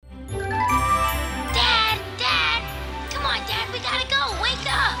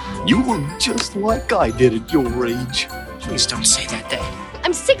You look just like I did at your age. Please don't say that, Dad.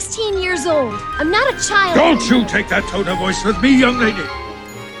 I'm 16 years old. I'm not a child. Don't you take that tone of voice with me, young lady.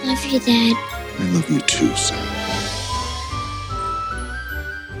 Love you, Dad. I love you too, son.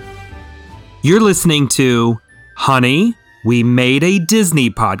 You're listening to Honey, We Made a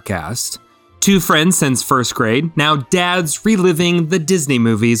Disney Podcast. Two friends since first grade, now dads reliving the Disney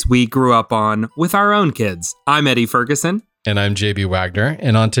movies we grew up on with our own kids. I'm Eddie Ferguson. And I'm JB Wagner.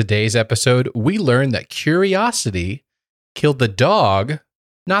 And on today's episode, we learned that curiosity killed the dog,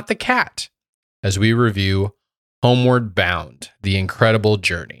 not the cat, as we review Homeward Bound, The Incredible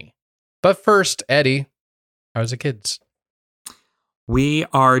Journey. But first, Eddie, how's the kids? We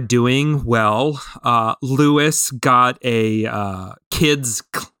are doing well. Lewis got a kids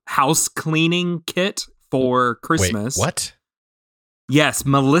house cleaning kit for Christmas. Wait, what? Yes,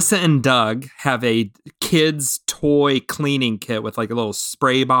 Melissa and Doug have a kids toy cleaning kit with like a little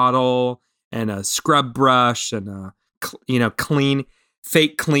spray bottle and a scrub brush and a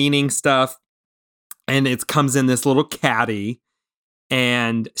fake cleaning stuff. And it comes in this little caddy.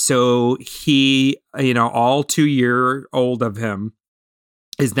 And so he, all 2-year-old of him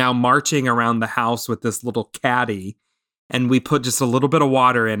is now marching around the house with this little caddy. And we put just a little bit of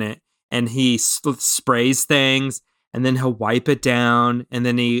water in it and he sprays things. And then he'll wipe it down, and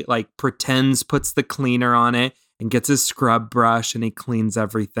then he pretends puts the cleaner on it and gets his scrub brush and he cleans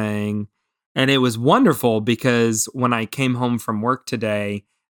everything. And it was wonderful because when I came home from work today,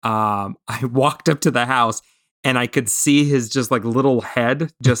 I walked up to the house and I could see his just little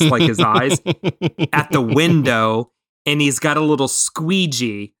head, just like his eyes, at the window. And he's got a little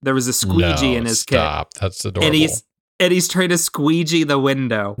squeegee. There was a squeegee in his kit. Stop. That's adorable. And he's trying to squeegee the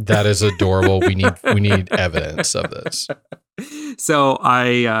window. That is adorable. We need evidence of this. So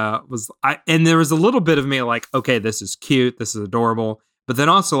and there was a little bit of me like, okay, this is cute, this is adorable, but then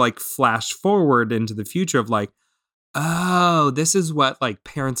also flash forward into the future of oh, this is what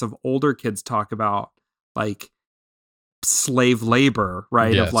parents of older kids talk about, slave labor,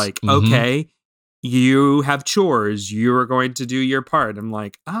 right? Yes. Of okay, you have chores, you are going to do your part. I'm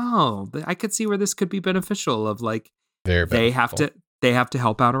oh, I could see where this could be beneficial of Very beneficial. They have to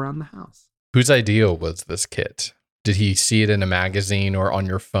help out around the house. Whose idea was this kit? Did he see it in a magazine or on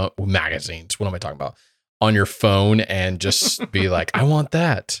your phone? Magazines. What am I talking about? On your phone and just be like, I want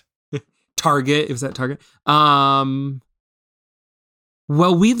that. Target. It was at Target. Well,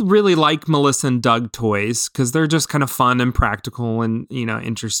 we really like Melissa and Doug toys because they're just kind of fun and practical and,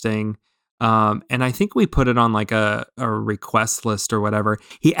 interesting. And I think we put it on a request list or whatever.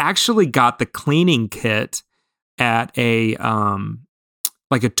 He actually got the cleaning kit at a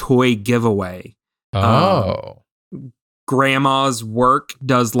toy giveaway. Oh. Grandma's work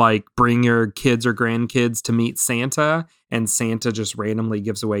does bring your kids or grandkids to meet Santa, and Santa just randomly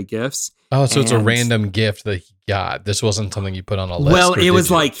gives away gifts. Oh, so it's a random gift that he got. This wasn't something you put on a list. Well, it was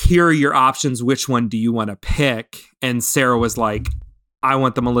here are your options. Which one do you want to pick? And Sarah was I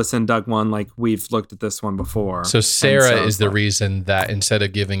want the Melissa and Doug one. We've looked at this one before. So Sarah is the reason that instead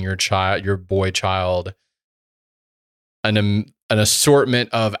of giving your boy child an assortment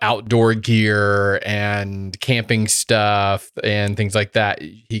of outdoor gear and camping stuff and things like that,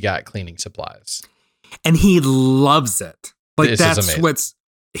 he got cleaning supplies. And he loves it. That's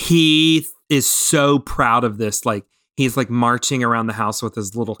he is so proud of this. He's marching around the house with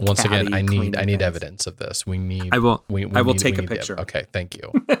his little Once caddy. again, I need evidence of this. I will take a picture. Okay, thank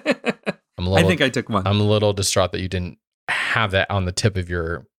you. I think I took one. I'm a little distraught that you didn't have that on the tip of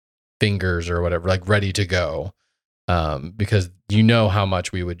your fingers or whatever, ready to go. Because how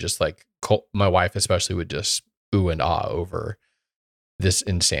much we would just my wife especially would just ooh and ah over this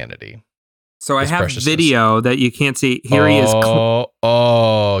insanity. So I have video that you can't see. Here he is.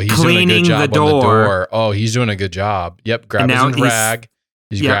 He's cleaning doing a good job the on the door. Oh, he's doing a good job. Yep. Grabbing his rag.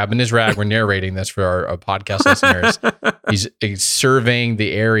 He's grabbing his rag. We're narrating this for our podcast listeners. He's surveying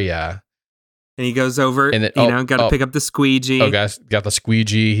the area. And he goes over, and then, got to pick up the squeegee. Oh, guys, got the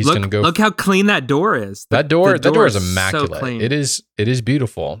squeegee. He's going to go. Look how clean that door is. That door is immaculate. So clean. It is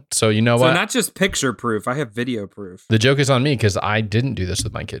beautiful. So you know what? So not just picture proof. I have video proof. The joke is on me because I didn't do this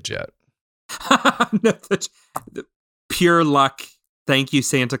with my kids yet. No, pure luck. Thank you,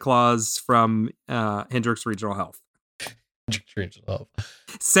 Santa Claus from Hendricks Regional Health.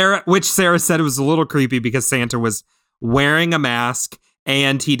 Sarah said it was a little creepy because Santa was wearing a mask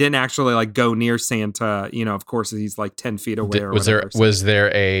and he didn't actually go near Santa. Of course, he's 10 feet away. Was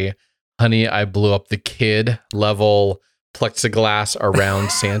there a honey, I blew up the kid level plexiglass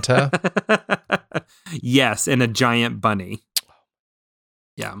around Santa? Yes, and a giant bunny.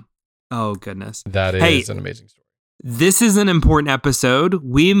 Yeah. Oh, goodness. That is an amazing story. This is an important episode.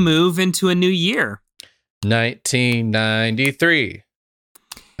 We move into a new year. 1993.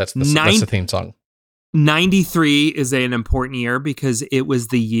 That's the theme song. 93 is an important year because it was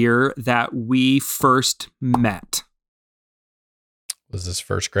the year that we first met. Was this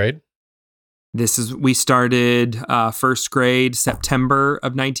first grade? We started first grade September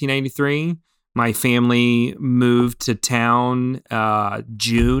of 1993. My family moved to town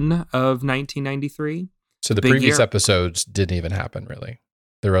June of 1993. So the previous episodes didn't even happen, really.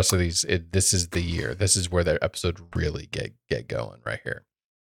 The rest of these, this is the year. This is where the episode really get going right here.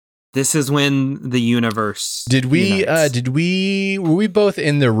 This is when the universe Were we both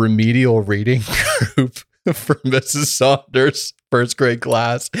in the remedial reading group for Mrs. Saunders' first grade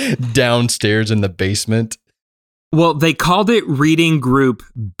class downstairs in the basement? Well, they called it reading group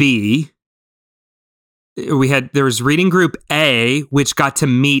B. There was reading group A, which got to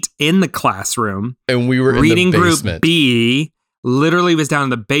meet in the classroom. And we were reading in the basement. Group B literally was down in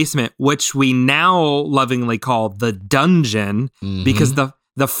the basement, which we now lovingly call the dungeon, because the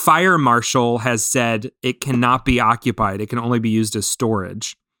fire marshal has said it cannot be occupied. It can only be used as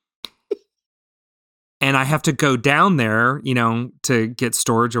storage. And I have to go down there, to get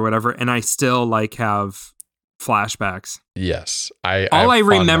storage or whatever. And I still have flashbacks. Yes. All I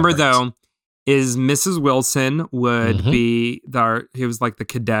remember though is Mrs. Wilson would be he was like the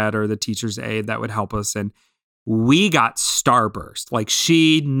cadet or the teacher's aide that would help us. And we got Starburst. Like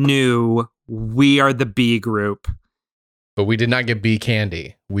she knew we are the B group. But we did not get B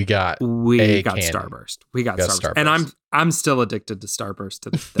candy. We got candy. Starburst. We got Starburst. And I'm still addicted to Starburst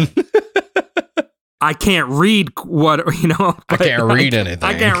to this day. I can't read what, I can't read anything.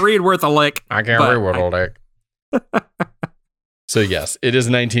 I can't read worth a lick. I can't read worth a lick. So yes, it is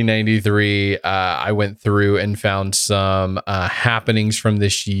 1993. I went through and found some happenings from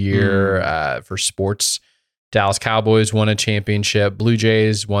this year for sports. Dallas Cowboys won a championship. Blue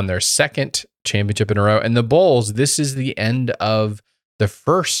Jays won their second championship in a row. And the Bulls, this is the end of the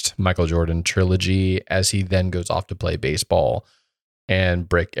first Michael Jordan trilogy as he then goes off to play baseball and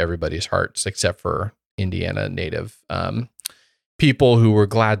break everybody's hearts except for Indiana native people who were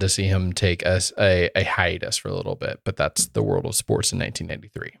glad to see him take a hiatus for a little bit. But that's the world of sports in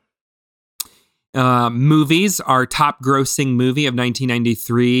 1993. Movies. Our top grossing movie of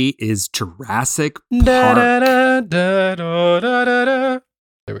 1993 is Jurassic Park. There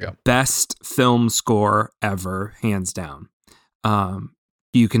we go. Best film score ever, hands down.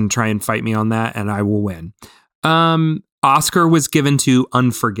 You can try and fight me on that and I will win. Oscar was given to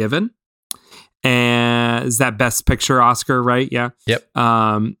Unforgiven. And is that best picture Oscar, right? Yeah. Yep.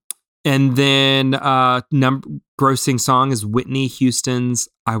 And then grossing song is Whitney Houston's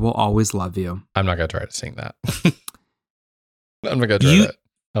I Will Always Love You. I'm not going to try to sing that. I'm not going to try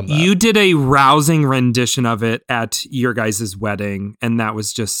that. You did a rousing rendition of it at your guys' wedding, and that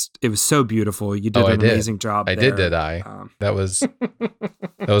was it was so beautiful. You did an amazing job. I did. I was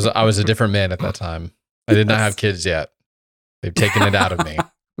a different man at that time. I did not have kids yet. They've taken it out of me.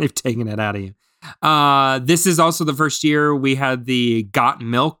 They've taken it out of you. This is also the first year we had the Got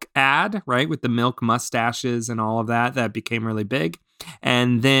Milk ad, right? With the milk mustaches and all of that became really big.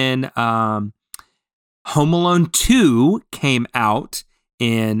 And then Home Alone 2 came out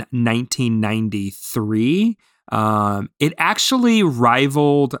in 1993. It actually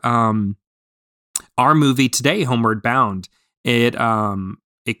rivaled our movie today, Homeward Bound. It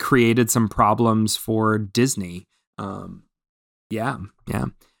created some problems for Disney. Yeah.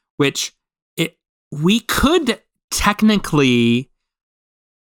 Which we could technically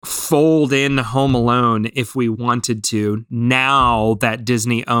fold in Home Alone if we wanted to, now that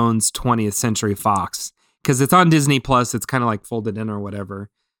Disney owns 20th Century Fox, because it's on Disney Plus. It's kind of like folded in or whatever.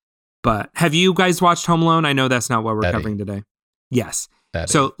 But have you guys watched Home Alone? I know that's not what we're covering today. Yes.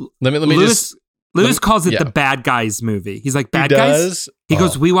 So let me Lewis calls it the bad guys movie. He's like, bad guys? He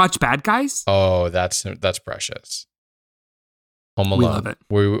goes, we watch Bad Guys? Oh, that's precious. Home Alone. We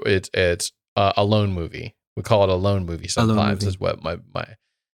love it. It's a lone movie. We call it a lone movie sometimes, is what my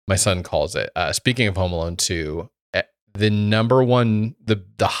son calls it. Speaking of Home Alone 2, the number one,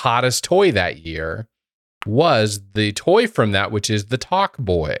 the hottest toy that year was the toy from that, which is the Talk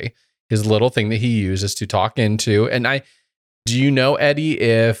Boy, his little thing that he uses to talk into. And do you know, Eddie,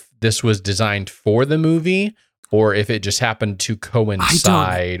 if this was designed for the movie or if it just happened to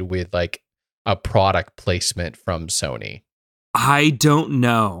coincide with like a product placement from Sony? I don't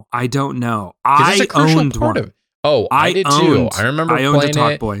know. I owned one. I did too. I remember I owned a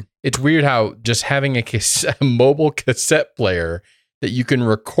Talk Boy. It's weird how just having a mobile cassette player that you can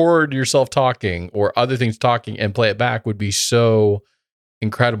record yourself talking or other things talking and play it back would be so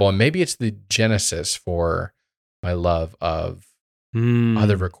incredible. And maybe it's the genesis for my love of Hmm.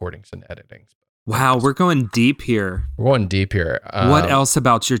 other recordings and editings. Wow, we're going deep here. We're going deep here. What else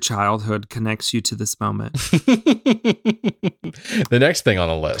about your childhood connects you to this moment? The next thing on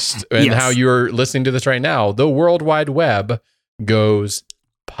the list, and Yes. how you're listening to this right now, the World Wide Web goes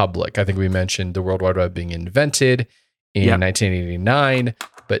public. I think we mentioned the World Wide Web being invented in Yep. 1989,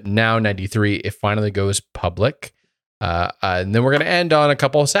 but now 93, it finally goes public. And then we're going to end on a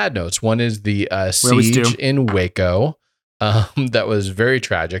couple of sad notes. One is the always do. siege in Waco. That was very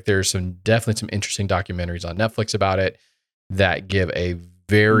tragic. There's definitely some interesting documentaries on Netflix about it that give a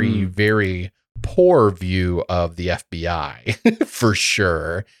very, very poor view of the FBI for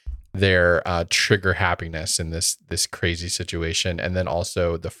sure. Their trigger happiness in this crazy situation, and then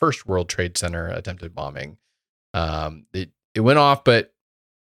also the first World Trade Center attempted bombing. It went off, but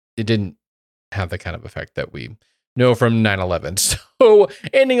it didn't have the kind of effect that we know from 9/11. So,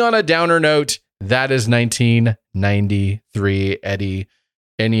 ending on a downer note, that is 1993. Eddie,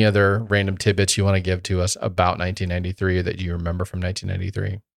 any other random tidbits you want to give to us about 1993 that you remember from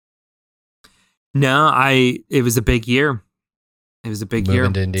 1993? No, it was a big year. It was a big year.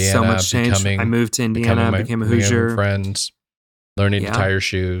 Moving to Indiana, So much change. I moved to Indiana, became a Hoosier. Friends, learning to Yeah. tie your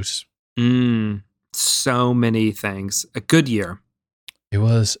shoes. So many things. A good year. It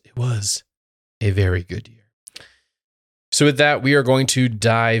was a very good year. So with that, we are going to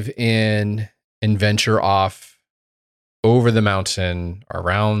dive in and venture off over the mountain,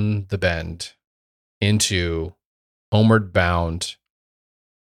 around the bend, into Homeward Bound,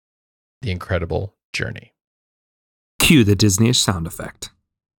 The Incredible Journey. Cue the Disney-ish sound effect.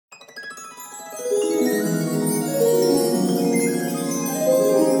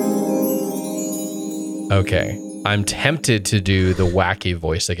 Okay. I'm tempted to do the wacky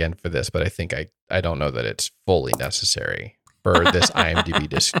voice again for this, but I think I don't know that it's fully necessary for this IMDb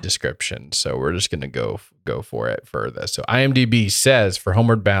description. So we're just going to go for it for this. So IMDb says for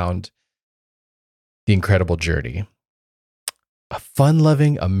Homeward Bound, The Incredible Journey, a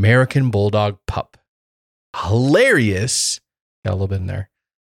fun-loving American bulldog pup, hilarious, got a little bit in there,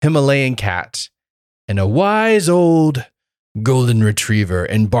 Himalayan cat, and a wise old golden retriever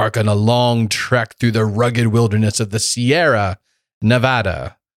embark on a long trek through the rugged wilderness of the Sierra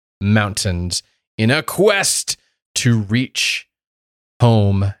Nevada mountains in a quest to reach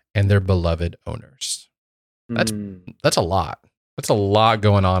home and their beloved owners. That's a lot. That's a lot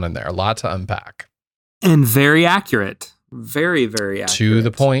going on in there. A lot to unpack. And very accurate. Very, very accurate. To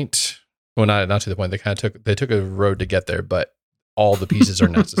the point. Well, not to the point. They took a road to get there, but all the pieces are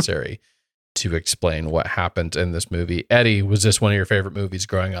necessary to explain what happened in this movie. Eddie, was this one of your favorite movies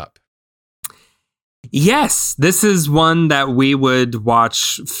growing up? Yes, this is one that we would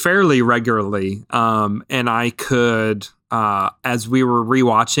watch fairly regularly. And I could, as we were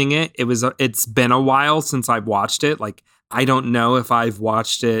rewatching it, it's been a while since I've watched it. Like, I don't know if I've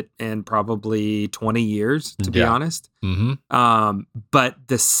watched it in probably 20 years, to be honest. Mm-hmm. But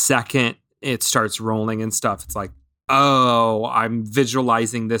the second it starts rolling and stuff, it's like, oh, I'm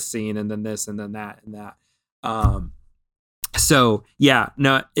visualizing this scene and then this and then that and that. So yeah,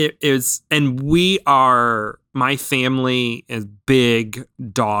 no, it is. And my family is big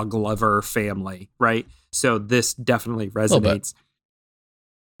dog lover family, right? So this definitely resonates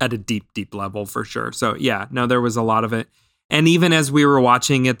at a deep, deep level for sure. So yeah, no, there was a lot of it. And even as we were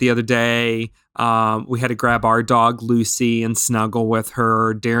watching it the other day, we had to grab our dog Lucy and snuggle with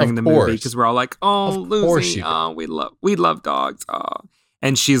her during the movie because we're all like, "Oh, Lucy, we love dogs." Oh.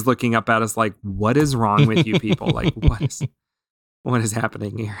 And she's looking up at us like, "What is wrong with you people? Like, what is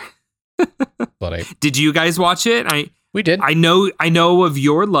happening here?" But did you guys watch it? We did. I know of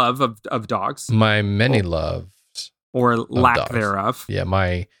your love of dogs. My many loves or lack dogs. thereof. Yeah,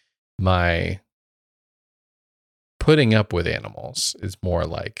 my putting up with animals is more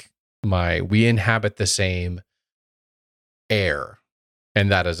like we inhabit the same air,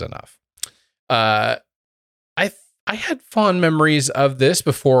 and that is enough. I had fond memories of this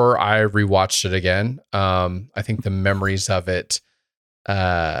before I rewatched it again. I think the memories of it.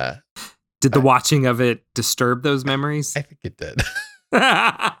 Did the watching of it disturb those memories? I think it did.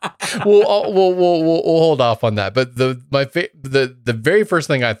 we'll hold off on that. But the very first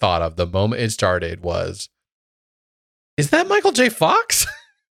thing I thought of the moment it started was, is that Michael J. Fox?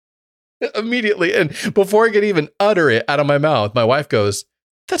 Immediately, and before I could even utter it out of my mouth, my wife goes,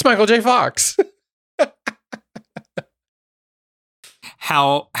 "That's Michael J. Fox."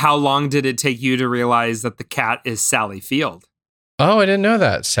 How long did it take you to realize that the cat is Sally Field? Oh, I didn't know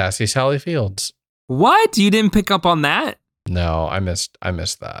that. Sassy Sally Fields. What? You didn't pick up on that? No, I missed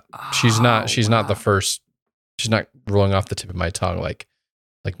that. She's not the first. She's not rolling off the tip of my tongue like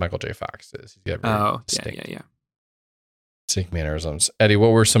Michael J. Fox is. He's got very distinct, yeah. Basic mannerisms. Eddie,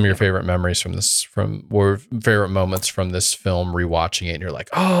 what were some of your favorite memories from this? Favorite moments from this film? Rewatching it, and you're like,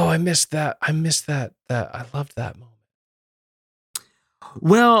 "Oh, I missed that. I missed that. I loved that moment."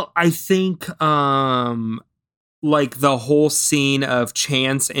 Well, I think like the whole scene of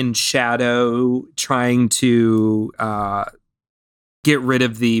Chance and Shadow trying to get rid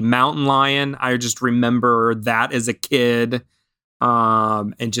of the mountain lion. I just remember that as a kid,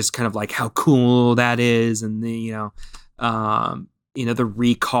 and just kind of like how cool that is, and the the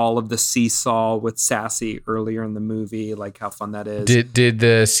recall of the seesaw with Sassy earlier in the movie, like how fun that is. Did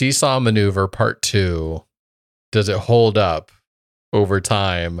the seesaw maneuver part 2? Does it hold up over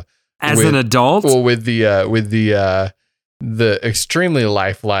time as an adult? Well, with the extremely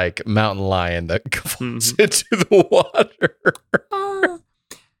lifelike mountain lion that falls into the water.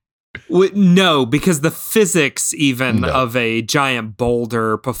 No, because the physics of a giant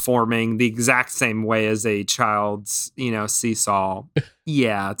boulder performing the exact same way as a child's, seesaw.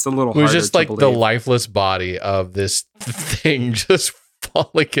 Yeah, it's a little. It was harder just to like believe. the lifeless body of this thing just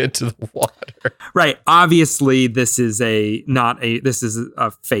falling into the water. Right. Obviously, this is a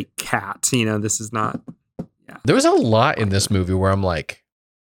fake cat. This is not. Yeah. There was a lot in this movie where I'm like,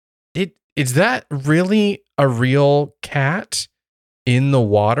 is that really a real cat in the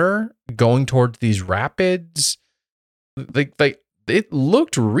water going towards these rapids? Like it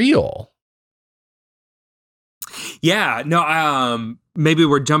looked real. Yeah. No. Maybe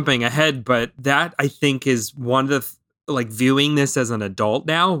we're jumping ahead, but that I think is one of the viewing this as an adult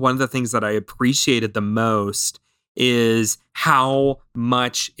now. One of the things that I appreciated the most is how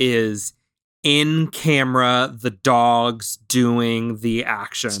much is in camera, the dogs doing the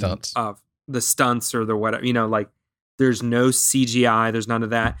action of the stunts or the whatever, there's no CGI, there's none of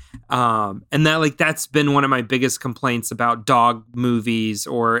that. And that that's been one of my biggest complaints about dog movies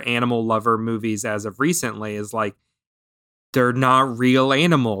or animal lover movies as of recently is they're not real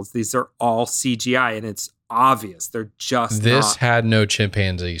animals. These are all CGI and it's obvious. They're just This had no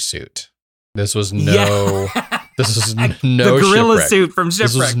chimpanzee suit. This was no This was no the gorilla Shipwreck. suit from Shipwreck.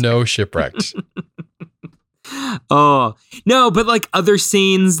 This was no Shipwrecked. Oh, no, but other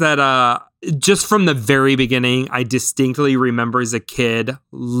scenes that just from the very beginning, I distinctly remember as a kid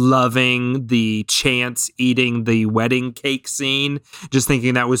loving the Chance eating the wedding cake scene, just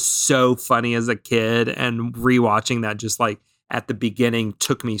thinking that was so funny as a kid, and rewatching that just at the beginning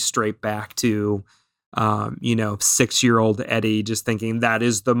took me straight back to 6-year-old Eddie, just thinking that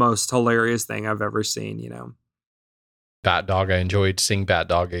is the most hilarious thing I've ever seen, Bat Dog. I enjoyed seeing Bat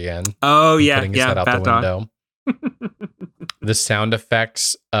Dog again. Oh yeah, putting his head out Bat the window. The sound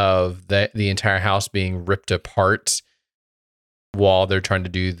effects of the entire house being ripped apart while they're trying to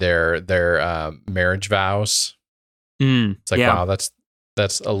do their marriage vows. It's wow,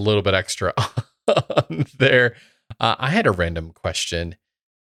 that's a little bit extra on there. I had a random question.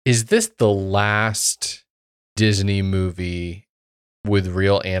 Is this the last Disney movie with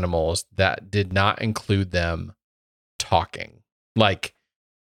real animals that did not include them talking?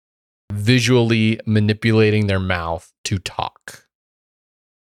 Visually manipulating their mouth to talk.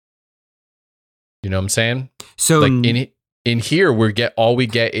 You know what I'm saying? So in here we get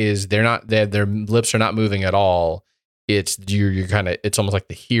is their lips are not moving at all. It's you're kind of, it's almost like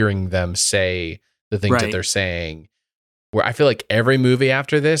the hearing them say the things that they're saying. Where I feel like every movie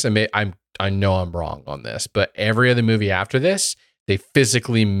after this, I know I'm wrong on this, but every other movie after this, they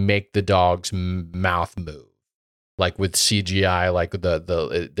physically make the dog's mouth move. With CGI,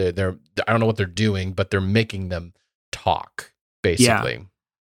 they're I don't know what they're doing, but they're making them talk, basically.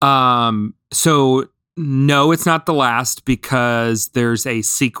 Yeah. So no, it's not the last because there's a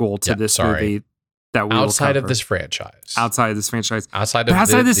sequel to this movie that we outside of this franchise. Outside of this franchise. Outside of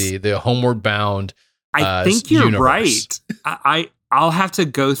the Homeward Bound. I think you're universe. right. I'll have to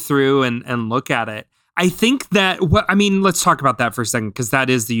go through and look at it. I think that let's talk about that for a second because that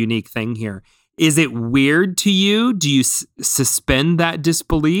is the unique thing here. Is it weird to you? Do you suspend that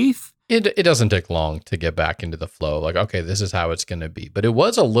disbelief? It doesn't take long to get back into the flow. Okay, this is how it's going to be. But it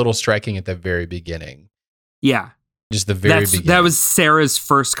was a little striking at the very beginning. Yeah. Just the very beginning. That was Sarah's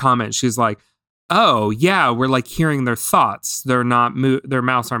first comment. She's like, oh, yeah, we're hearing their thoughts. They're not, their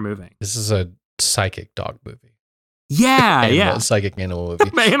mouths aren't moving. This is a psychic dog movie. Yeah, Psychic animal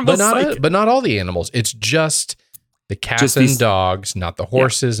movie. But not all the animals. It's just the cats and dogs, not the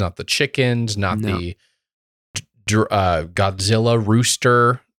horses, not the chickens, not the Godzilla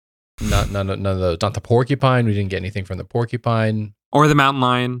rooster, none of those, not the porcupine. We didn't get anything from the porcupine or the mountain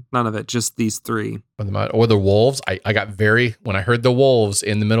lion. None of it. Just these three. Or the wolves. I got when I heard the wolves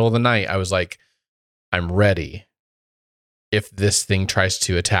in the middle of the night, I was like, I'm ready. If this thing tries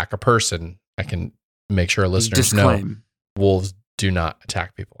to attack a person, I can make sure listeners know wolves do not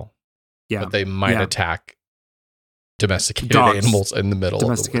attack people. Yeah. But they might Yeah. attack domesticated Dogs. animals in the middle of the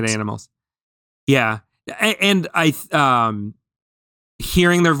Domesticated woods. animals. Yeah. And I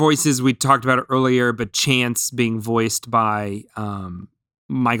hearing their voices, we talked about it earlier, but Chance being voiced by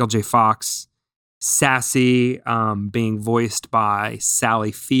Michael J. Fox, Sassy being voiced by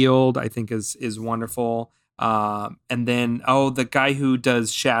Sally Field, I think is wonderful. And then the guy who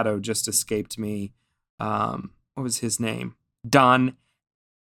does Shadow just escaped me. What was his name? Don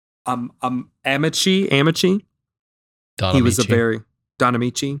Amici. Don He was a Amici. very Don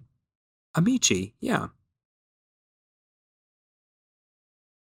Amici, yeah.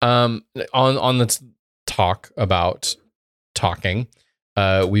 On the talk about talking,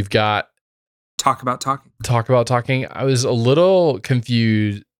 we've got Talk about talking. I was a little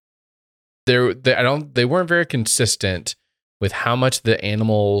confused. They weren't very consistent with how much the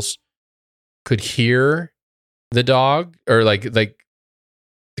animals could hear the dog, or like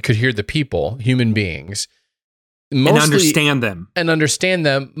could hear the people, human beings, And understand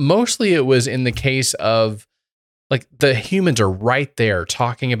them. Mostly it was in the case of like the humans are right there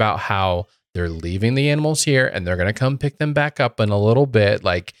talking about how they're leaving the animals here and they're going to come pick them back up in a little bit.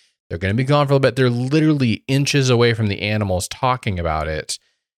 Like they're going to be gone for a little bit. They're literally inches away from the animals talking about it.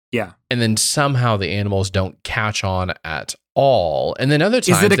 Yeah. And then somehow the animals don't catch on at all. And then other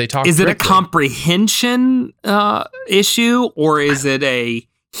times they talk. Is it a directly. comprehension issue, or is it a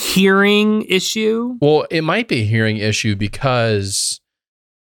hearing issue? Well, it might be a hearing issue because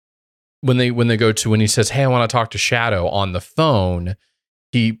when he says, "Hey, I want to talk to Shadow" on the phone,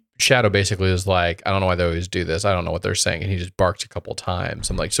 Shadow basically is like, "I don't know why they always do this. I don't know what they're saying," and he just barks a couple times.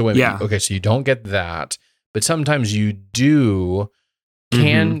 I'm like, "So wait, okay, so you don't get that, but sometimes you do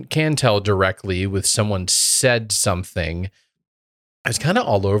can tell directly with someone said something." It's kind of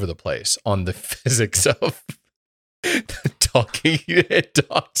all over the place on the physics of talking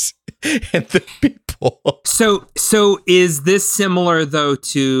dogs and the people. So is this similar though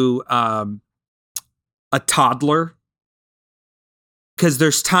to a toddler? Because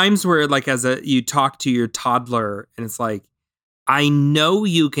there's times where like you talk to your toddler and it's like, I know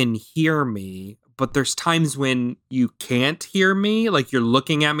you can hear me, but there's times when you can't hear me, like you're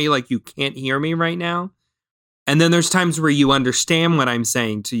looking at me like you can't hear me right now. And then there's times where you understand what I'm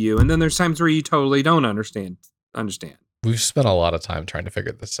saying to you, and then there's times where you totally don't understand. We've spent a lot of time trying to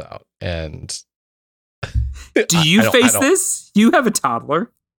figure this out. And do you face this? You have a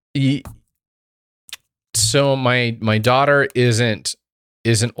toddler. So my daughter isn't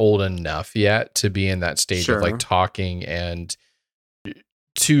old enough yet to be in that stage of like talking, and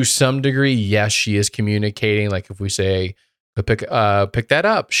to some degree, yes, she is communicating. Like if we say, pick that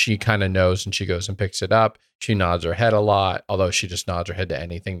up, she kind of knows and she goes and picks it up. She nods her head a lot, although she just nods her head to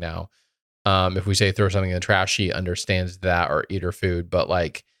anything now. If we say throw something in the trash, she understands that, or eat her food. But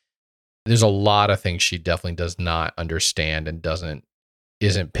like, there's a lot of things she definitely does not understand and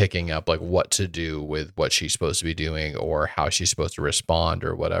isn't picking up like what to do with what she's supposed to be doing or how she's supposed to respond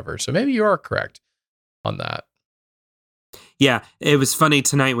or whatever. So maybe you are correct on that. Yeah, it was funny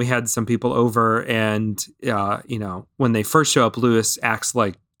tonight. We had some people over, and when they first show up, Lewis acts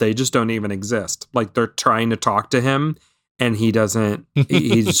like they just don't even exist. Like they're trying to talk to him, and he doesn't.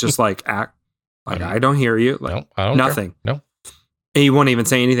 He's just like act like I don't hear you. Like no, I don't nothing. Care. No, and he won't even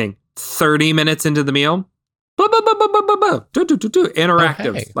say anything. 30 minutes into the meal, blah, blah, blah, blah, blah, blah, blah, interactive,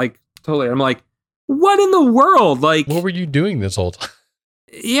 Oh, hey. like totally. I'm like, what in the world? Like, what were you doing this whole time?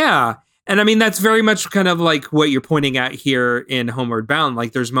 Yeah. And I mean, that's very much kind of like what you're pointing at here in Homeward Bound.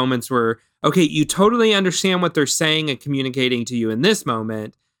 Like there's moments where, okay, you totally understand what they're saying and communicating to you in this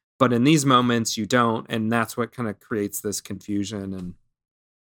moment, but in these moments you don't. And that's what kind of creates this confusion. And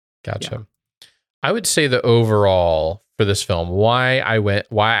Gotcha. Yeah. I would say the overall for this film, why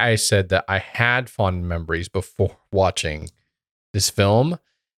I said that I had fond memories before watching this film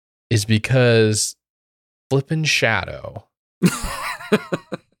is because flippin' Shadow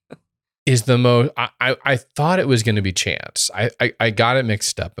is the most. I thought it was going to be Chance. I got it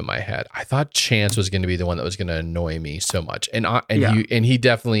mixed up in my head. I thought Chance was going to be the one that was going to annoy me so much, and he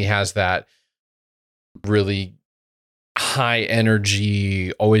definitely has that really high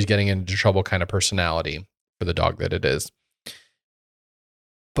energy, always getting into trouble kind of personality for the dog that it is.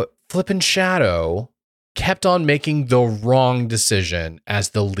 But flippin' Shadow kept on making the wrong decision as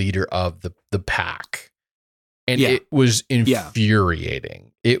the leader of the pack. And it was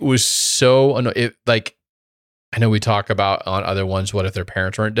infuriating. It was so annoying. Like, I know we talk about on other ones, what if their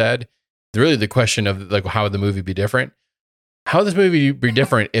parents weren't dead? Really the question of like, how would the movie be different? How would this movie be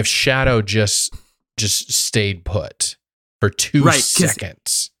different if Shadow just stayed put for 2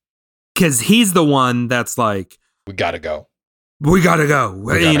 seconds? Because he's the one that's like, We gotta go. We gotta go.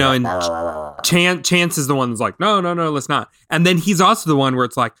 We gotta You know, go. and Chance is the one that's like, no, let's not. And then he's also the one where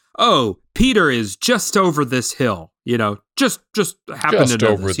it's like, oh, Peter is just over this hill. You know, just happened to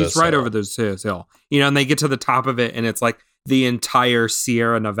know this. He's right over this hill. You know, and they get to the top of it, and it's like the entire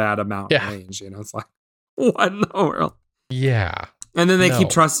Sierra Nevada mountain range. You know, it's like, what in the world? Yeah. And then they keep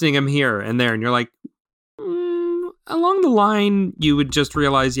trusting him here and there, and you're like, along the line, you would just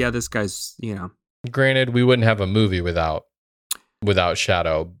realize, yeah, this guy's, you know. Granted, we wouldn't have a movie without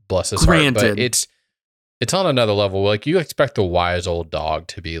Shadow, bless his heart. But it's on another level. Like, you expect the wise old dog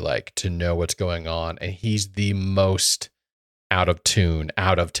to be like, to know what's going on, and he's the most out of tune,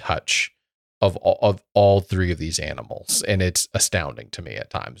 out of touch of all three of these animals. And it's astounding to me at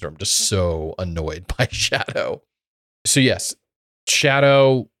times, where I'm just so annoyed by Shadow. So yes,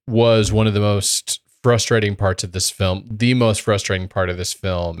 Shadow was one of the most frustrating parts of this film, the most frustrating part of this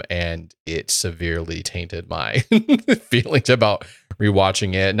film, and it severely tainted my feelings about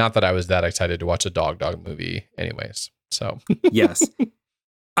rewatching it. Not that I was that excited to watch a dog movie anyways. So yes.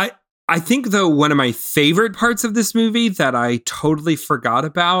 I think, though, one of my favorite parts of this movie that I totally forgot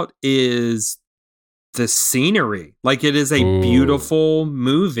about is the scenery. Like, it is a beautiful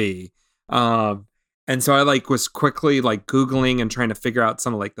movie. And so I was quickly Googling and trying to figure out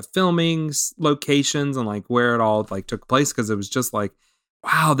some of the filming locations and where it all took place, because it was just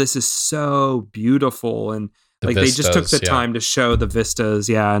wow, this is so beautiful. And they just took the time to show the vistas.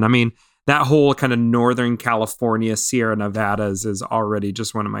 Yeah. And I mean, that whole kind of Northern California, Sierra Nevadas is already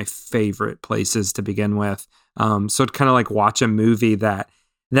just one of my favorite places to begin with. So it kind of watch a movie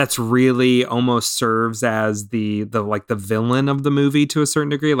that's really almost serves as the villain of the movie to a certain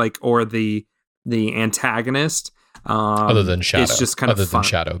degree, or the antagonist. Other than Shadow. It's just kind of fun.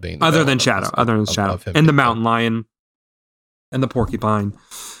 Shadow being other than Shadow. And the mountain lion and the porcupine.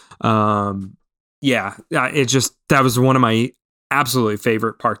 It just, that was one of my absolutely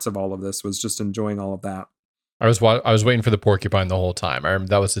favorite parts of all of this, was just enjoying all of that. I was waiting for the porcupine the whole time. I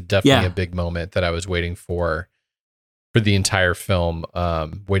remember that was definitely a big moment that I was waiting for the entire film,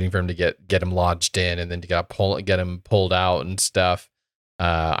 waiting for him to get him lodged in, and then to get him pulled out and stuff.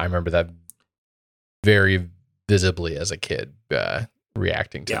 I remember that very visibly as a kid,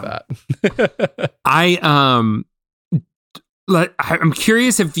 reacting to that. I'm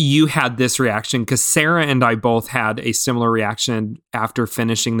curious if you had this reaction, because Sarah and I both had a similar reaction after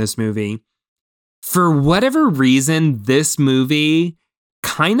finishing this movie. For whatever reason, this movie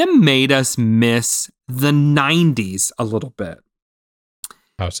kind of made us miss the 90s a little bit.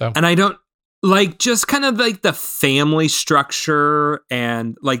 How so? And I don't just kind of the family structure,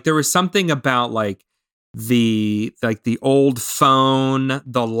 and there was something about the old phone,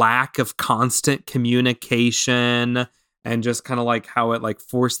 the lack of constant communication, and just kind of how it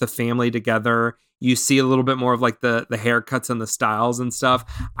forced the family together. You see a little bit more of the haircuts and the styles and stuff.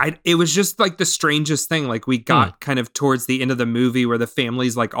 It was just the strangest thing. We got kind of towards the end of the movie where the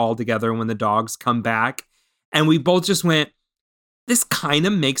family's all together when the dogs come back, and we both just went, this kind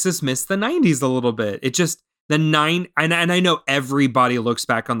of makes us miss the 90s a little bit. It just, and I know everybody looks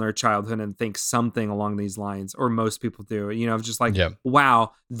back on their childhood and thinks something along these lines, or most people do, just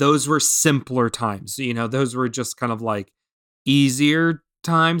wow, those were simpler times. Those were just kind of easier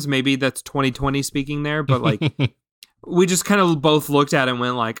times. Maybe that's 2020 speaking there, but we just kind of both looked at it and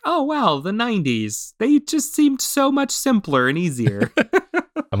went oh, wow, the 90s, they just seemed so much simpler and easier.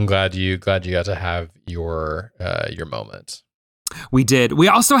 I'm glad you got to have your moment. We did. We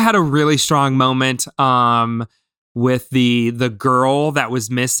also had a really strong moment with the girl that was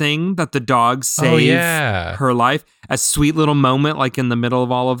missing, that the dog saved her life. A sweet little moment in the middle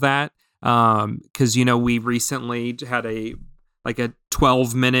of all of that. Because we recently had a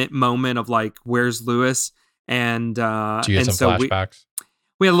 12-minute moment of where's Lewis? And do you get some flashbacks?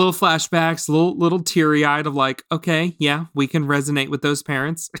 We had little flashbacks, little teary-eyed of okay, yeah, we can resonate with those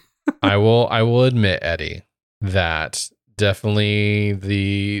parents. I will admit, Eddie, that definitely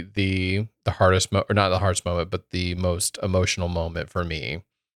the hardest or not the hardest moment, but the most emotional moment for me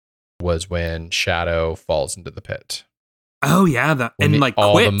was when Shadow falls into the pit. Oh yeah,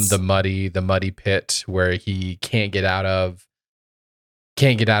 quits. the muddy pit where he can't get out of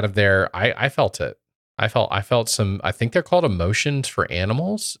there. I felt it. I felt some, I think they're called emotions for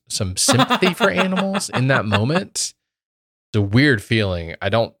animals, some sympathy for animals in that moment. It's a weird feeling. I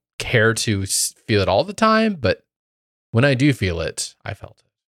don't care to feel it all the time, but when I do feel it, I felt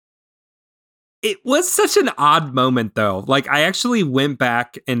it. It was such an odd moment, though. I actually went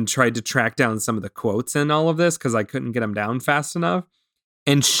back and tried to track down some of the quotes in all of this, because I couldn't get them down fast enough.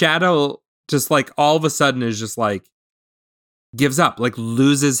 And Shadow just all of a sudden is just gives up,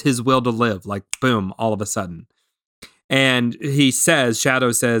 loses his will to live. Boom, all of a sudden. And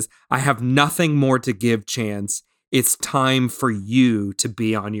Shadow says, I have nothing more to give, Chance. It's time for you to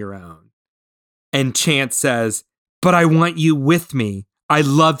be on your own. And Chance says, but I want you with me. I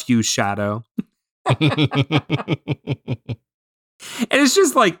love you, Shadow. And it's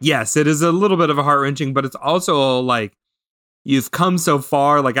just like, yes, it is a little bit of a heart-wrenching, but it's also like, you've come so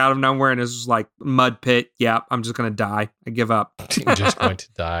far, like out of nowhere, and it's just like mud pit. Yeah, I'm just gonna die. I give up. You're just going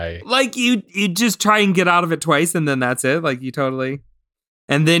to die. Like you just try and get out of it twice, and then that's it. Like you totally.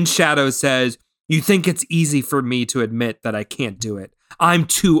 And then Shadow says, "You think it's easy for me to admit that I can't do it? I'm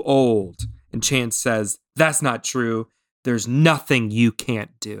too old." And Chance says, "That's not true. There's nothing you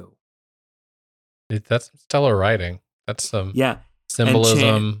can't do." That's stellar writing. That's some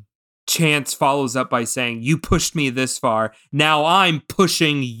symbolism. Chance follows up by saying, "You pushed me this far. Now I'm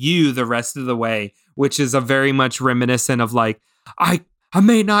pushing you the rest of the way," which is a very much reminiscent of like, I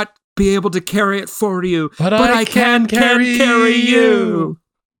may not be able to carry it for you, but I can carry you.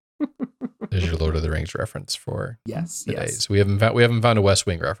 There's your Lord of the Rings reference for yes. We haven't found a West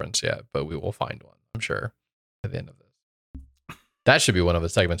Wing reference yet, but we will find one, I'm sure, at the end of this. That should be one of the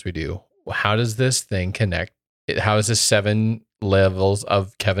segments we do. How does this thing connect? How is this 7 levels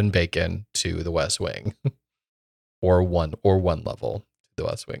of Kevin Bacon to the West Wing, or one level to the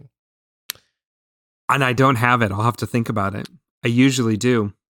West Wing? And I don't have it. I'll have to think about it. I usually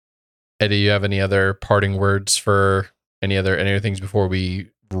do. Eddie, you have any other parting words for any other things before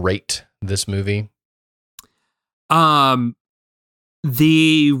we rate this movie? The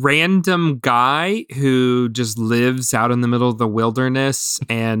random guy who just lives out in the middle of the wilderness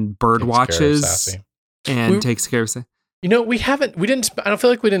and bird watches and takes care of Sassy. You know, I don't feel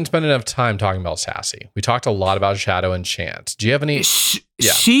like we didn't spend enough time talking about Sassy. We talked a lot about Shadow and Chance. Do you have any?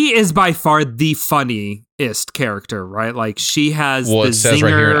 She is by far the funniest character, right? Like she has the it says zingers, right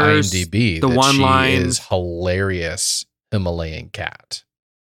here in IMDb, the one line is hilarious Himalayan cat.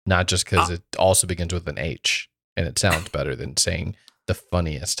 Not just because it also begins with an H and it sounds better than saying the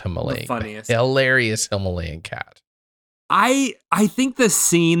funniest Himalayan, hilarious Himalayan cat. I think the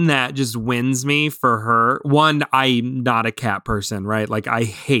scene that just wins me for her, one, I'm not a cat person, right? Like I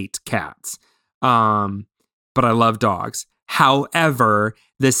hate cats, but I love dogs. However,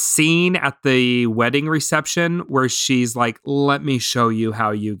 the scene at the wedding reception where she's like, "Let me show you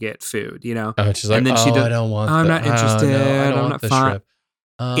how you get food," you know? Oh, she's like, and then I don't want. I'm not interested. I'm not fine.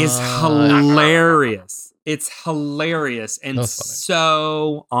 Is hilarious. It's hilarious and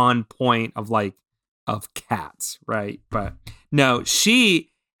so on point of cats, right? But no,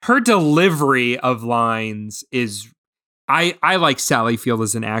 her delivery of lines is, I like Sally Field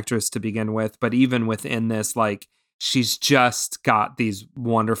as an actress to begin with, but even within this, like she's just got these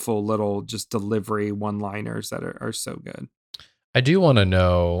wonderful little just delivery one-liners that are so good. I do want to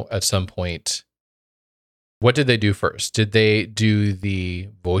know at some point, what did they do first? Did they do the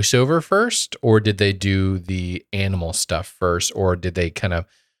voiceover first, or did they do the animal stuff first, or did they kind of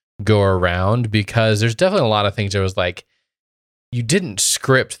go around? Because there's definitely a lot of things that was like, you didn't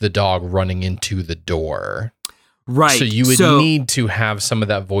script the dog running into the door. Right. So you would need to have some of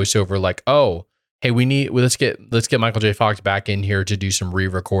that voiceover like, oh, hey, let's get Michael J. Fox back in here to do some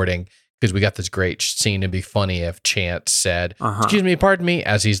re-recording because we got this great scene. It'd be funny if Chance said, excuse me, pardon me,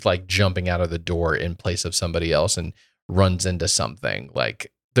 as he's like jumping out of the door in place of somebody else and runs into something.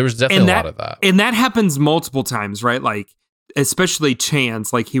 Like there was definitely a lot of that. And that happens multiple times, right? Like, especially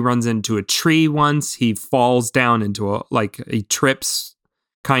Chance, like he runs into a tree once, he falls down into he trips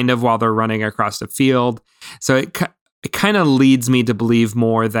kind of while they're running across a field. So it kind of leads me to believe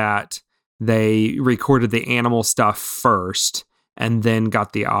more that they recorded the animal stuff first and then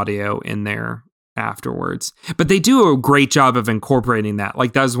got the audio in there afterwards. But they do a great job of incorporating that.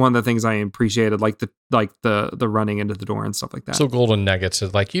 Like that was one of the things I appreciated, like the running into the door and stuff like that. So Golden Nuggets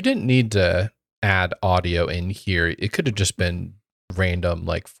is like, you didn't need to add audio in here. It could have just been random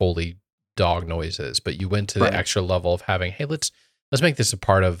like Foley dog noises, but you went to the extra level of having, hey, let's make this a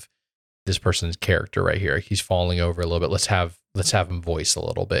part of this person's character right here. He's falling over a little bit. Let's have him voice a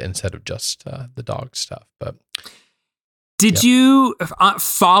little bit instead of just the dog stuff. But did you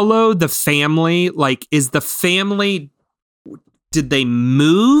follow the family? Like, is the family, did they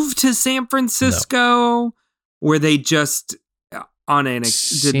move to San Francisco? No. Were they just on did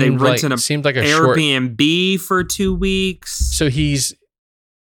they rent an Airbnb for 2 weeks? So he's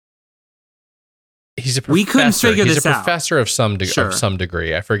a professor. We couldn't figure this out. He's a professor of some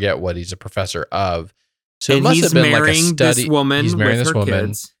degree. I forget what he's a professor of. So and it must he's have been marrying like a study. This woman. He's marrying with this her woman.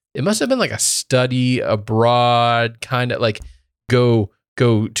 Kids. It must have been like a study abroad, kind of like go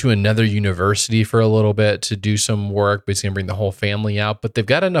to another university for a little bit to do some work, but he's going to bring the whole family out. But they've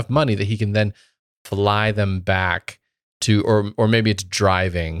got enough money that he can then fly them back to, or maybe it's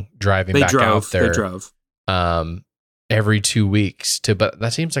driving They back out drove. there. They drove. Every 2 weeks but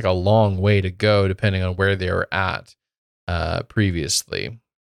that seems like a long way to go depending on where they were at previously.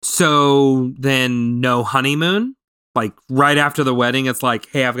 So then no honeymoon? Like right after the wedding, it's like,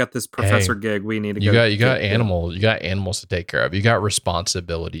 hey, I've got this professor gig. We need to go. You got animals to take care of. You got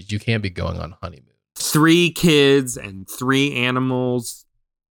responsibilities. You can't be going on honeymoon. 3 kids and 3 animals.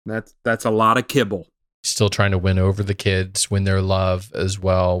 That's a lot of kibble. Still trying to win over the kids, win their love as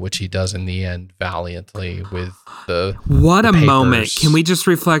well, which he does in the end valiantly with the What a papers. moment. Can we just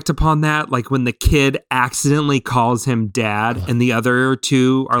reflect upon that? Like when the kid accidentally calls him dad and the other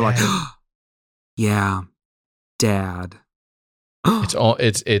 2 are like, yeah, dad.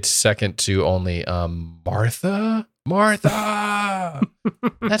 It's second to only Martha.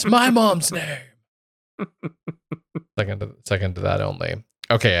 That's my mom's name. Second to that only.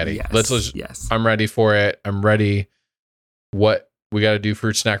 Okay, Eddie. Yes, yes. I'm ready for it. I'm ready. What we got to do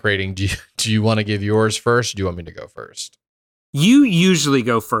fruit snack rating? Do you want to give yours first? Or do you want me to go first? You usually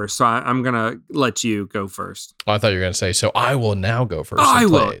go first, so I'm gonna let you go first. Oh, I thought you were gonna say. So I will now go first. Oh, I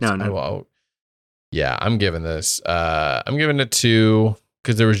will. Plays. No. I will. Yeah, I'm giving this. I'm giving it 2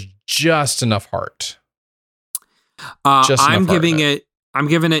 because there was just enough heart. I'm giving it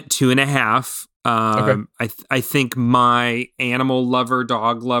 2.5. Okay. I think my animal lover,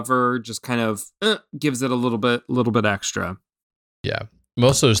 dog lover, just kind of gives it a little bit extra. Yeah,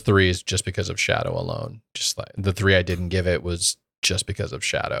 most of those 3 is just because of Shadow alone. Just like the 3 I didn't give it was just because of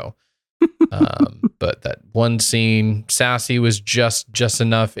Shadow. But that one scene, Sassy was just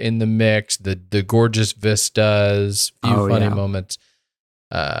enough in the mix. The gorgeous vistas, few funny moments.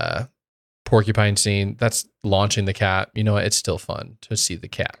 Porcupine scene, that's launching the cat. You know, it's still fun to see the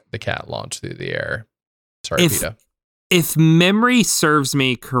cat launch through the air. Sorry, Peter. If memory serves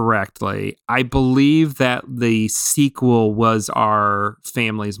me correctly, I believe that the sequel was our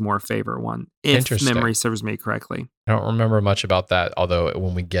family's more favorite one. If memory serves me correctly. I don't remember much about that, although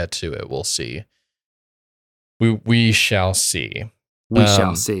when we get to it, we'll see. We shall see. We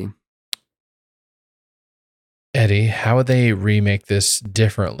shall see. Eddie, how would they remake this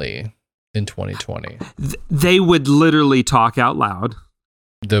differently in 2020? They would literally talk out loud.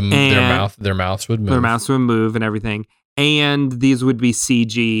 Their mouths would move. Their mouths would move and everything. And these would be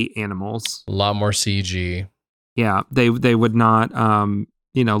CG animals. A lot more CG. Yeah, they would not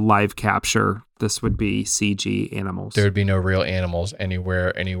live capture. This would be CG animals. There would be no real animals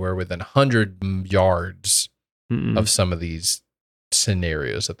anywhere within 100 yards of some of these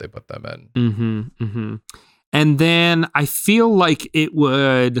scenarios that they put them in. And then I feel like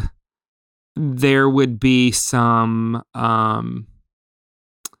there would be some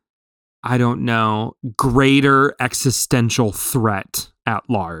I don't know, greater existential threat at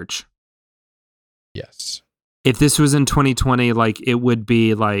large. Yes. If this was in 2020, like it would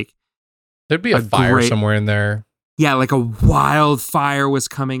be like there'd be a fire somewhere in there. Yeah, like a wildfire was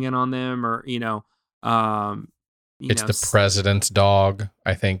coming in on them, or it's the president's dog,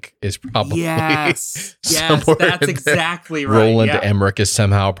 I think, is probably yes, that's exactly right. Roland Emmerich is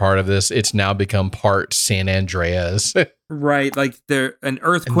somehow part of this. It's now become part San Andreas. Right, like an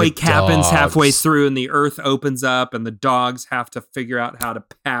earthquake happens halfway through, and the earth opens up, and the dogs have to figure out how to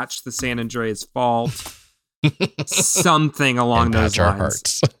patch the San Andreas fault. Something along those lines. Our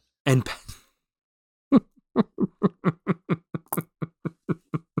hearts. And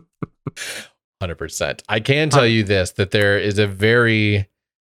 100%. I can tell you this, that there is a very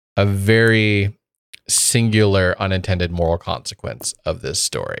singular unintended moral consequence of this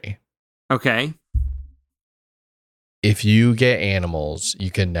story. Okay. If you get animals, you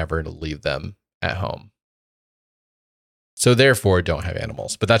can never leave them at home. So therefore, don't have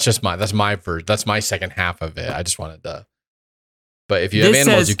animals. But that's my second half of it. I just wanted to. But if you have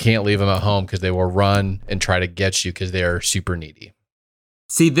animals, you can't leave them at home because they will run and try to get you because they are super needy.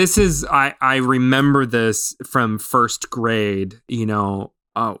 See, this is, I remember this from first grade, in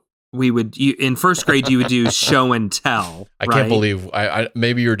first grade, you would do show and tell. I can't believe,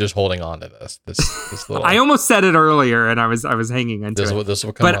 maybe you're just holding on to this little. I almost said it earlier and I was hanging into it. This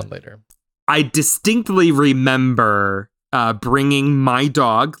will come on later. I distinctly remember bringing my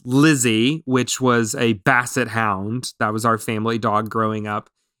dog, Lizzie, which was a Basset Hound. That was our family dog growing up.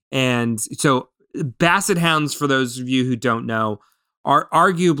 And so Basset Hounds, for those of you who don't know, are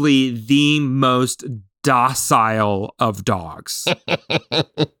arguably the most docile of dogs.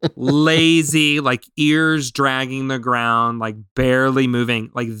 Lazy, like ears dragging the ground, like barely moving.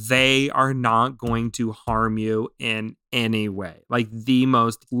 Like they are not going to harm you in any way. Like the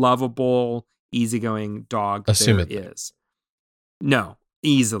most lovable, easygoing dog there is. No,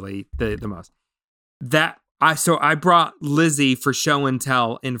 easily the most. That I brought Lizzie for show and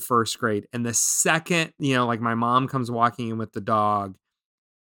tell in first grade. And the second, like my mom comes walking in with the dog,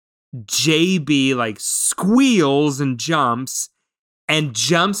 JB like squeals and jumps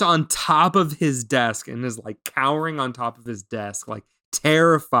on top of his desk and is like cowering on top of his desk, like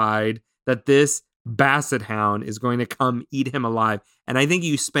terrified that this basset hound is going to come eat him alive. And I think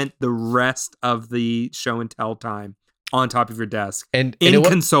you spent the rest of the show and tell time on top of your desk and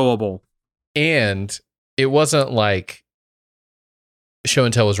inconsolable. And it wasn't like show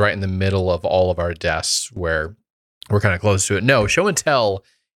and tell was right in the middle of all of our desks where we're kind of close to it. No, show and tell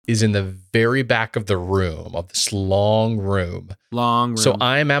is in the very back of the room, of this long room. So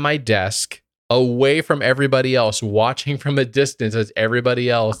I'm at my desk away from everybody else, watching from a distance as everybody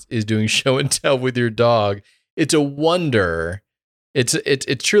else is doing show and tell with your dog. It's a wonder. It's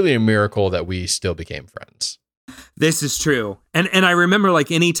truly a miracle that we still became friends. This is true. And I remember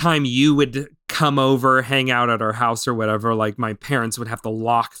like anytime you would come over, hang out at our house or whatever, like my parents would have to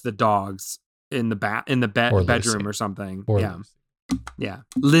lock the dogs in the bedroom or something. Yeah.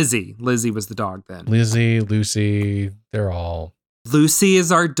 Lizzie was the dog then. Lizzie, Lucy, they're all. Lucy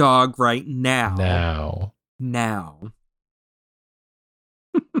is our dog right now.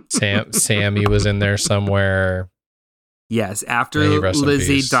 Sammy was in there somewhere. Yes, after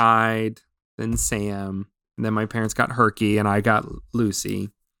Lizzie died, then Sam, and then my parents got Herky, and I got Lucy.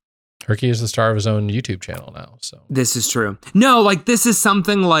 Herky is the star of his own YouTube channel now. So this is true. No, like this is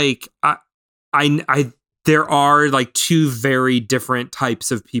something like I there are like two very different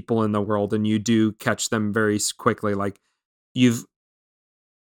types of people in the world, and you do catch them very quickly. Like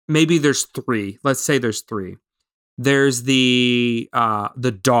maybe there's three. Let's say there's three. There's the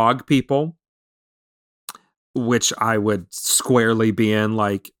dog people, which I would squarely be in.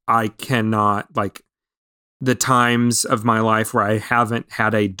 Like I cannot, like the times of my life where I haven't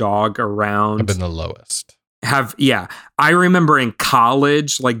had a dog around have been the lowest. I remember in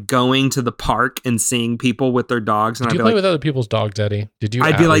college, like going to the park and seeing people with their dogs. And Did you play with other people's dogs, Eddie? Did you?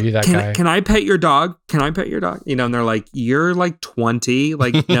 I'd be like, guy? Can I pet your dog? Can I pet your dog? And they're like, you're like 20.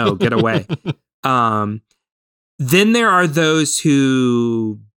 Like, no, get away. Then there are those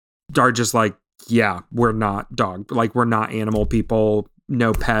who are just like, yeah, we're not dog. Like, we're not animal people.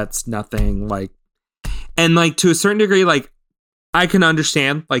 No pets, nothing. Like, and like to a certain degree, like, I can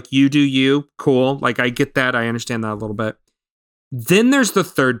understand, like, you do you, cool. Like, I get that. I understand that a little bit. Then there's the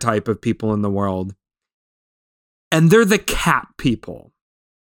third type of people in the world, and they're the cat people.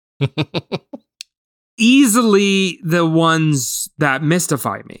 Easily the ones that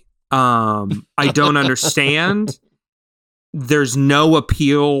mystify me. I don't understand. There's no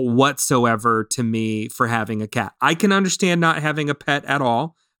appeal whatsoever to me for having a cat. I can understand not having a pet at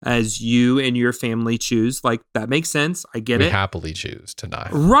all, as you and your family choose. Like, that makes sense. I get it. We happily choose to not.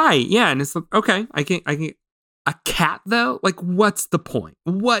 Right. Yeah. And it's like, okay, I can. A cat though? Like, what's the point?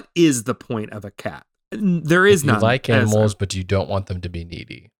 What is the point of a cat? There is none. You like animals, but you don't want them to be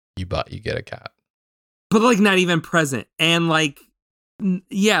needy. You get a cat. But like not even present. And like,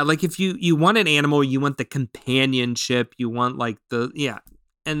 yeah, like if you want an animal, you want the companionship, you want like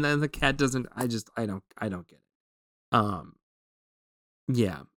and then the cat doesn't. I don't get it.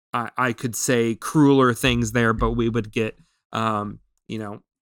 Yeah, I could say crueler things there, but we would get emails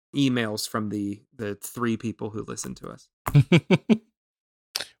from the three people who listen to us.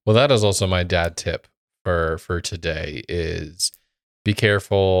 Well, that is also my dad tip for today is be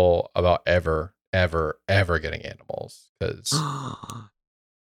careful about ever getting animals, because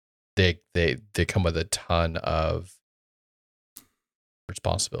they come with a ton of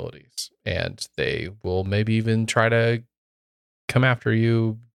responsibilities, and they will maybe even try to come after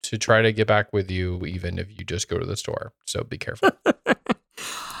you to try to get back with you, even if you just go to the store. So be careful.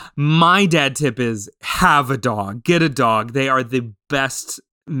 My dad tip is have a dog, get a dog. They are the best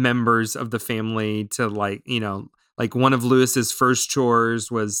members of the family to like one of Lewis's first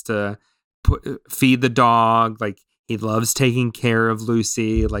chores was to feed the dog. Like, he loves taking care of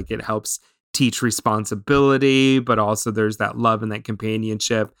Lucy. Like, it helps teach responsibility, but also there's that love and that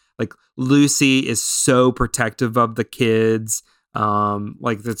companionship. Like, Lucy is so protective of the kids.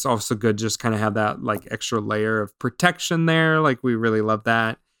 Like, that's also good just kind of have that like extra layer of protection there. Like, we really love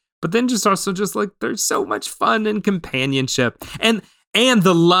that. But then just like there's so much fun and companionship and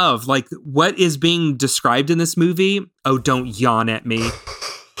the love, like what is being described in this movie. Oh, don't yawn at me.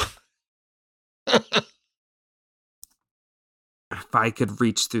 If I could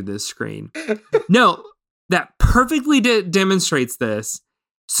reach through this screen. No, that perfectly demonstrates this.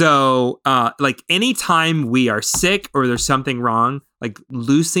 So, like anytime we are sick or there's something wrong, like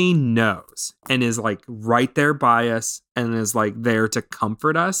Lucy knows and is like right there by us and is like there to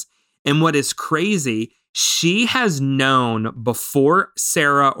comfort us. And what is crazy she has known before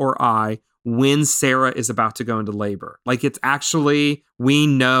Sarah or I when Sarah is about to go into labor. Like, it's actually, we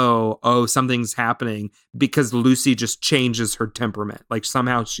know, oh, something's happening because Lucy just changes her temperament. Like,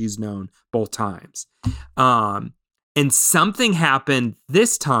 somehow she's known both times. And something happened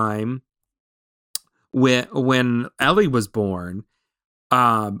this time when Ellie was born.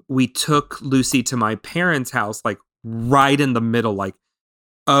 We took Lucy to my parents' house, like right in the middle, like,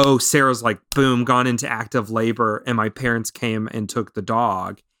 oh, Sarah's like, boom, gone into active labor. And my parents came and took the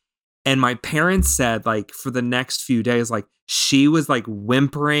dog. And my parents said, like, for the next few days, like, she was like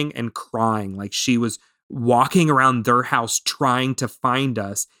whimpering and crying. Like, she was walking around their house trying to find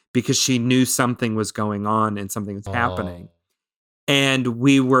us because she knew something was going on and something was happening. And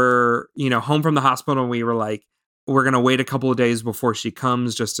we were, home from the hospital, and we were like, we're going to wait a couple of days before she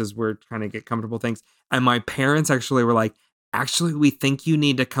comes, just as we're trying to get comfortable things. And my parents actually were like, actually, we think you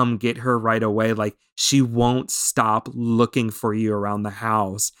need to come get her right away. Like, she won't stop looking for you around the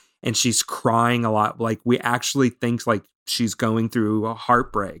house. And she's crying a lot. Like, we actually think like she's going through a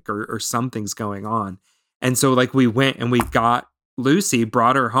heartbreak or something's going on. And so like we went and we got Lucy,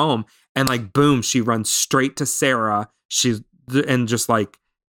 brought her home, and like, boom, she runs straight to Sarah. And just like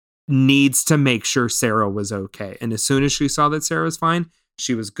needs to make sure Sarah was okay. And as soon as she saw that Sarah was fine,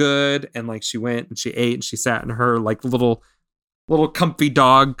 she was good. And like, she went and she ate and she sat in her like little comfy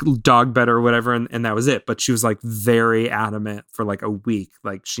dog bed or whatever, and that was it. But she was like very adamant for like a week.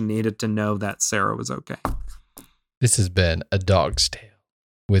 Like, she needed to know that Sarah was okay. This has been A Dog's Tale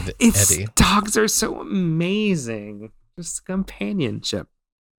with Eddie. Dogs are so amazing. Just companionship.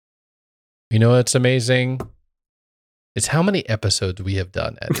 You know what's amazing? It's how many episodes we have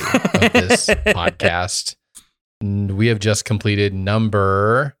done, Eddie, of this podcast. We have just completed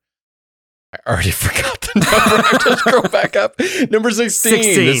number... I already forgot the number. I just scroll back up. Number 16.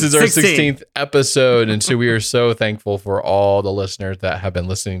 This is our 16th episode. And so we are so thankful for all the listeners that have been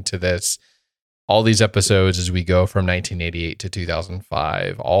listening to this. All these episodes as we go from 1988 to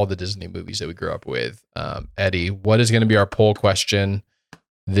 2005, all the Disney movies that we grew up with. Eddie, what is going to be our poll question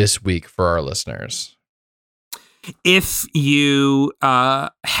this week for our listeners? If you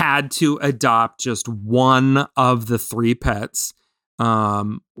had to adopt just one of the three pets,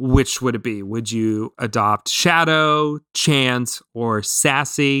 which would it be? Would you adopt Shadow, Chance, or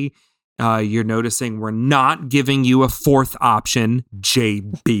Sassy? You're noticing we're not giving you a fourth option,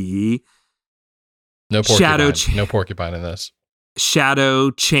 JB. No porcupine. No porcupine in this.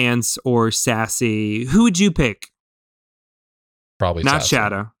 Shadow, Chance, or Sassy. Who would you pick? Probably not Sassy.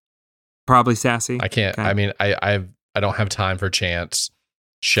 Shadow. Probably Sassy. I can't. Okay. I mean, I don't have time for Chance.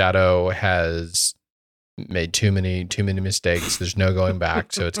 Shadow has made too many mistakes. There's no going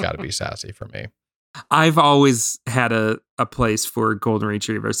back, so it's got to be Sassy for me. I've always had a place for golden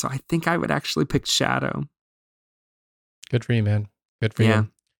retrievers, so I think I would actually pick Shadow. Good for you, man. Good for you.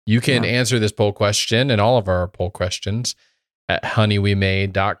 You can answer this poll question and all of our poll questions at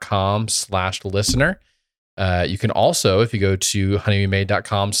honeywemade.com/listener. You can also, if you go to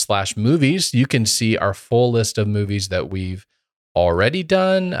honeywemade.com/movies, you can see our full list of movies that we've already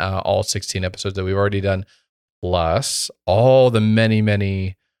done, all 16 episodes that we've already done, plus all the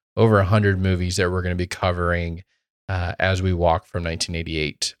many, over 100 movies that we're going to be covering as we walk from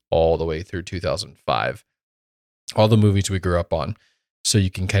 1988 all the way through 2005. All the movies we grew up on. So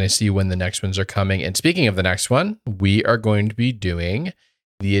you can kind of see when the next ones are coming. And speaking of the next one, we are going to be doing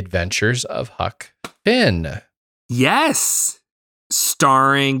The Adventures of Huck Finn. Yes.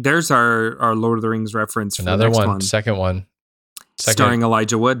 Starring, there's our Lord of the Rings reference for another the next one. Second one. Starring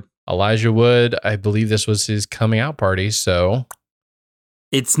Elijah Wood. Elijah Wood. I believe this was his coming out party. So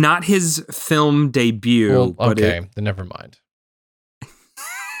it's not his film debut. Well, but okay, then never mind.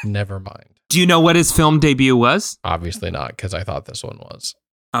 Never mind. Do you know what his film debut was? Obviously not, because I thought this one was.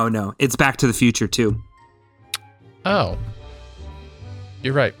 Oh, no. It's Back to the Future, too. Oh.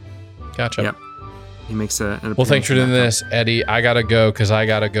 You're right. Gotcha. Yep. He makes well, thanks for doing this, Eddie. I got to go because I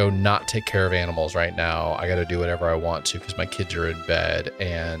got to go not take care of animals right now. I got to do whatever I want to because my kids are in bed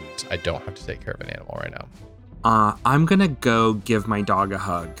and I don't have to take care of an animal right now. I'm going to go give my dog a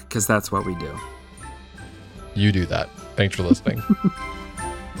hug because that's what we do. You do that. Thanks for listening.